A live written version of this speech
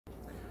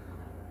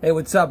Hey,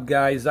 what's up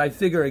guys? I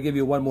figure I'd give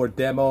you one more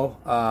demo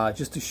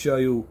just to show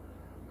you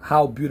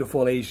how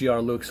beautiful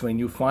HDR looks when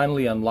you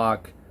finally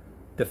unlock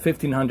the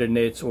 1500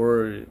 nits,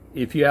 or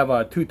if you have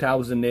a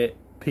 2000 nit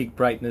peak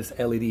brightness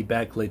LED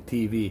backlit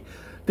TV.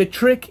 The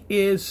trick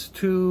is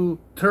to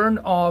turn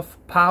off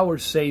power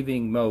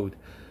saving mode.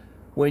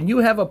 When you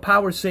have a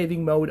power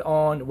saving mode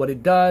on, what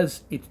it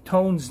does, it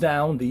tones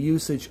down the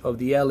usage of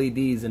the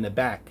LEDs in the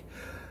back.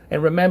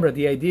 And remember,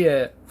 the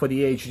idea for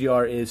the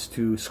HDR is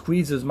to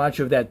squeeze as much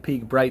of that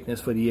peak brightness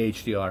for the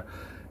HDR.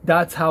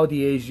 That's how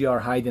the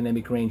HDR high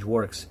dynamic range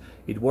works.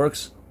 It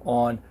works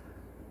on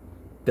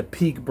the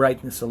peak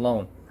brightness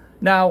alone.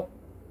 Now,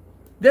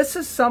 this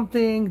is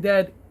something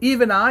that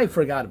even I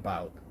forgot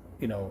about.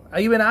 You know,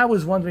 even I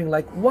was wondering,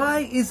 like,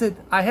 why is it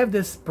I have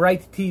this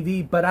bright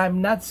TV, but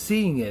I'm not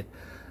seeing it?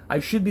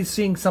 I should be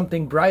seeing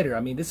something brighter.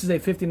 I mean, this is a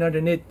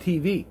 1500 nit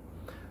TV.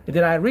 And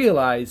then I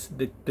realized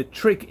that the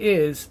trick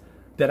is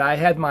that I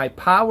had my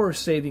power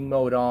saving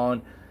mode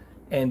on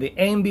and the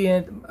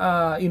ambient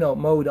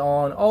mode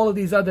on, all of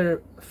these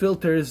other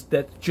filters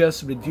that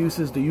just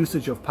reduces the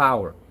usage of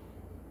power.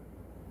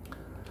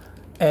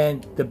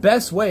 And the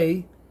best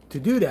way to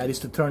do that is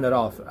to turn it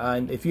off.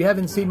 And if you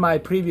haven't seen my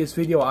previous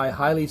video, I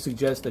highly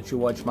suggest that you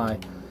watch my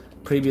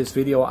previous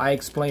video. I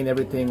explain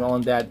everything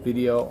on that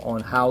video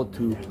on how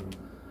to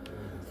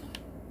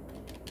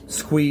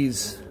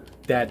squeeze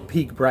that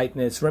peak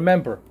brightness.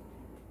 Remember,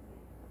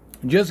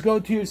 just go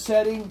to your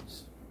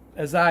settings,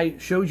 as I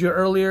showed you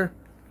earlier.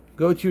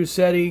 Go to your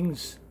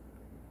settings,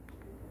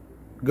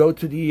 go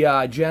to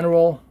the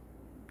general,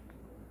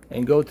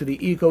 and go to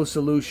the eco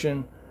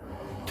solution.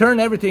 Turn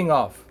everything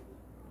off.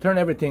 Turn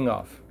everything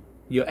off.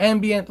 Your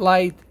ambient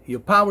light, your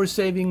power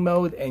saving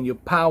mode, and your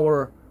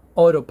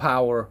auto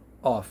power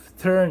off.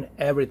 Turn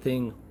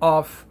everything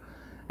off.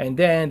 And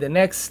then the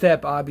next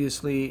step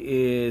obviously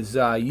is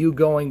you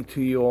going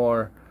to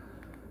your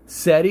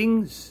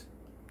settings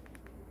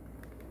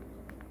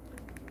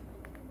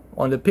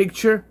on the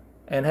picture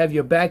and have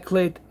your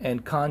backlit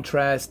and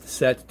contrast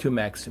set to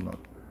maximum.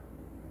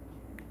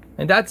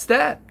 And that's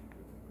that.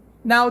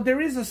 Now there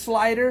is a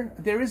slider,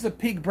 there is a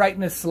peak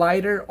brightness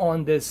slider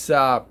on this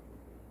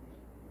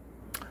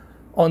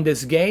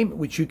game,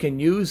 which you can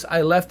use.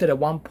 I left it at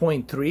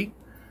 1.3,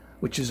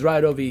 which is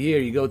right over here.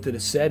 You go to the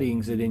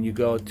settings and then you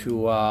go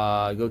to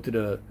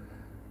the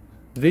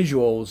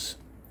visuals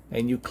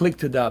and you click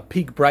to the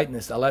peak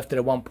brightness. I left it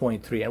at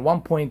 1.3, and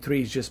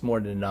 1.3 is just more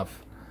than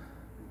enough.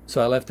 So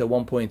I left at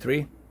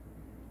 1.3.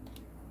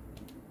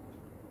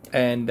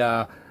 And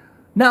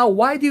now,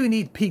 why do you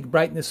need peak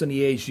brightness on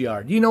the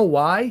HDR? Do you know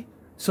why?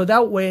 So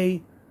that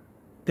way,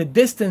 the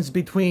distance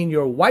between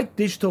your white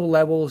digital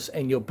levels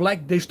and your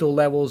black digital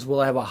levels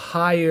will have a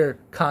higher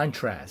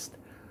contrast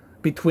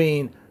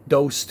between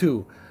those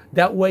two.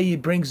 That way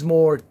it brings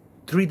more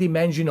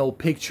three-dimensional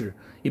picture.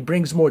 It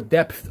brings more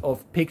depth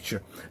of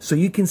picture. So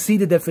you can see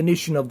the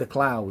definition of the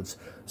clouds.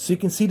 So you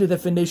can see the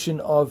definition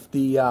of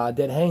the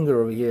that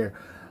hanger over here.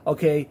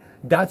 Okay,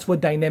 that's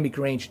what dynamic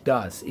range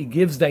does. It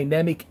gives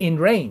dynamic in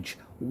range.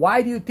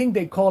 Why do you think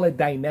they call it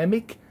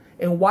dynamic?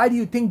 And why do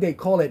you think they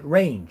call it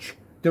range?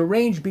 The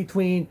range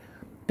between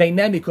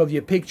dynamic of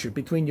your picture,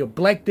 between your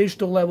black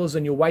digital levels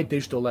and your white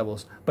digital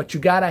levels. But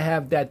you gotta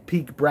have that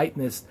peak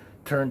brightness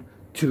turned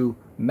to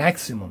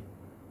maximum.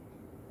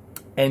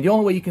 And the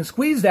only way you can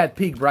squeeze that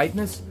peak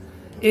brightness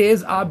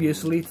is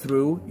obviously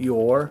through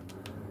your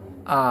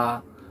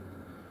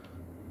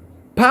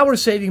power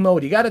saving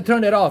mode. You got to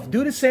turn it off.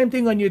 Do the same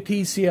thing on your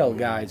TCL,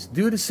 guys.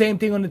 Do the same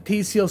thing on the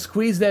TCL.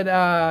 Squeeze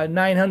that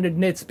 900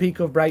 nits peak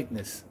of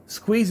brightness.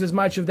 Squeeze as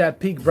much of that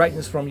peak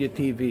brightness from your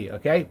TV,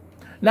 okay?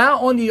 Now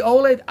on the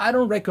OLED, I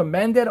don't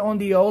recommend it on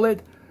the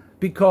OLED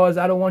because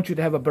I don't want you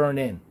to have a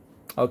burn-in,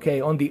 okay?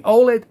 On the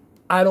OLED,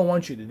 I don't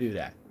want you to do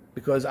that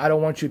because I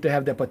don't want you to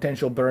have the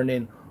potential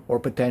burn-in or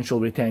potential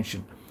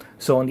retention.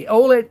 So on the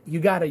OLED, you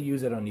got to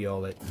use it on the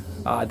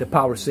OLED, the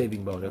power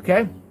saving mode,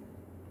 okay?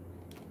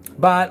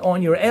 But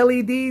on your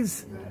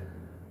LEDs,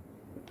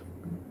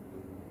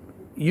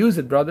 use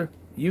it, brother.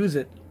 Use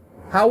it.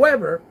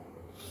 However,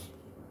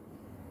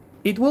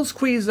 it will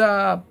squeeze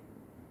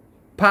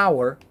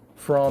power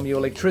from your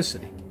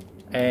electricity.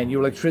 And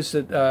your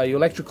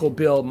electrical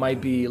bill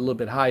might be a little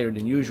bit higher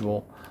than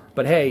usual.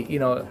 But hey, you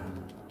know,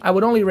 I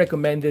would only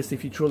recommend this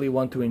if you truly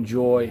want to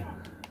enjoy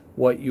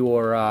what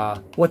your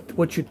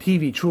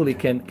TV truly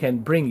can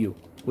bring you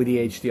with the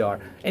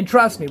HDR. And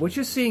trust me, what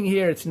you're seeing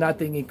here, it's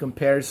nothing in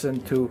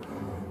comparison to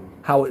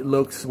how it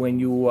looks when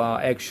you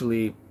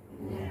actually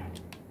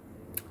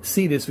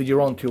see this with your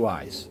own two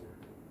eyes.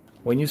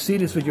 When you see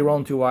this with your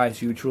own two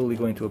eyes, you're truly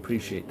going to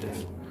appreciate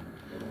this.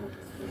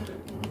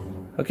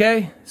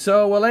 Okay,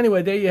 so well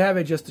anyway, there you have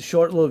it, just a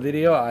short little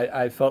video.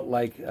 I felt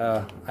like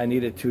I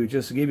needed to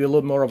just give you a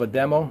little more of a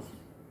demo.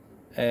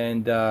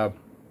 And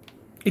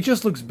it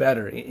just looks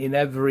better in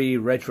every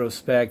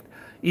retrospect.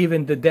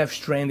 Even the Death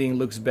Stranding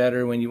looks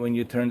better when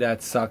you turn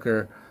that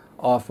sucker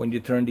off, when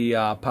you turn the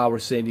power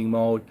saving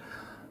mode.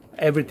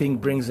 Everything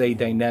brings a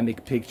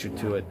dynamic picture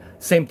to it.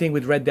 Same thing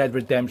with Red Dead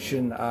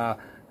Redemption.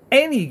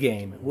 Any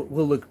game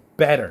will look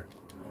better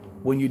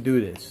when you do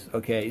this.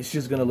 Okay, it's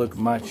just gonna look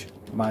much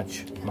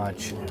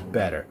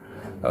better.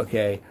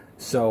 Okay,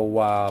 so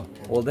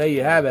well, there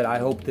you have it. I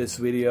hope this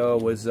video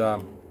was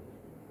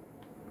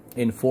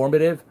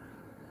informative,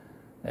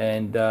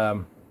 and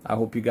I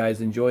hope you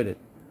guys enjoyed it.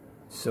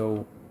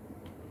 So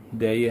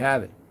there you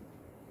have it.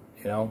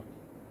 You know,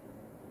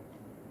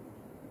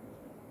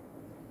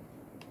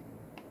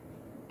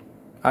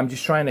 I'm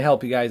just trying to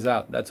help you guys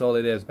out. That's all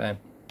it is, man.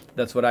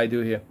 That's what I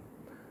do here.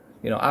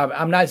 You know,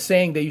 I'm not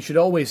saying that you should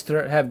always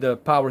have the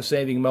power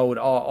saving mode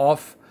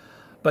off,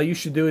 but you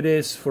should do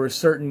this for a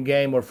certain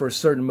game or for a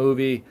certain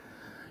movie.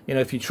 You know,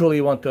 if you truly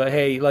want to,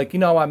 hey, like, you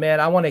know what, man,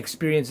 I want to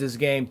experience this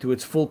game to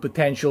its full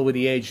potential with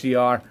the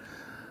HDR.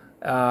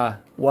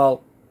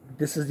 Well,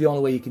 this is the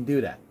only way you can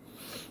do that.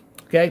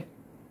 Okay?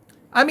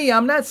 I mean,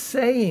 I'm not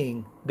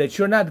saying that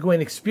you're not going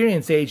to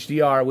experience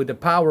HDR with the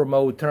power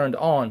mode turned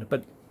on,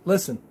 but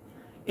listen,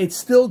 it's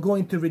still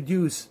going to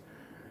reduce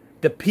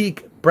the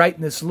peak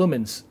brightness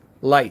lumens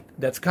light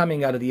that's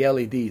coming out of the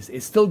LEDs.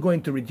 It's still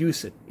going to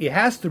reduce it. It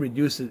has to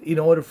reduce it in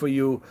order for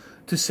you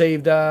to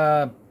save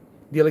the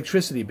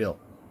electricity bill.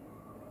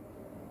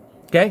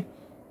 Okay?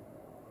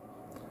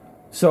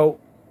 So,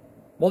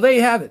 well, there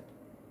you have it.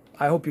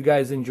 I hope you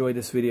guys enjoyed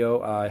this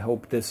video. I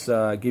hope this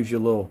gives you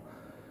a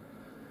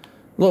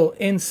little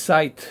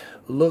insight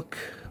look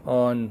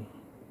on.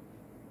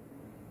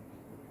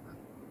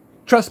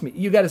 Trust me,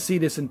 you got to see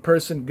this in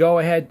person. Go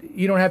ahead.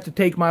 You don't have to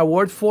take my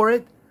word for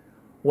it.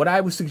 What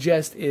I would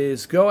suggest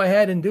is go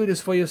ahead and do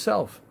this for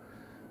yourself.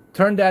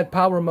 Turn that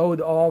power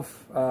mode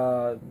off,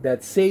 that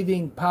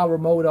saving power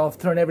mode off.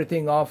 Turn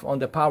everything off on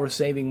the power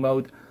saving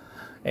mode,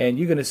 and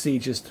you're gonna see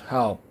just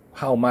how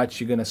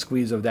much you're gonna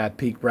squeeze of that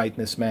peak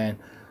brightness, man.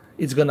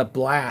 It's gonna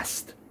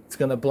blast. It's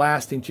gonna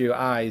blast into your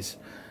eyes,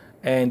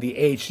 and the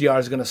HDR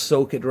is gonna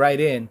soak it right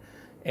in,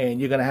 and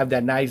you're gonna have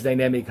that nice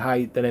dynamic,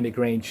 high dynamic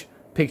range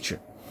picture.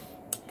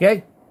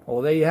 Okay?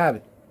 Well, there you have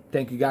it.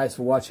 Thank you guys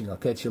for watching. I'll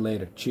catch you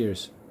later.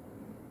 Cheers.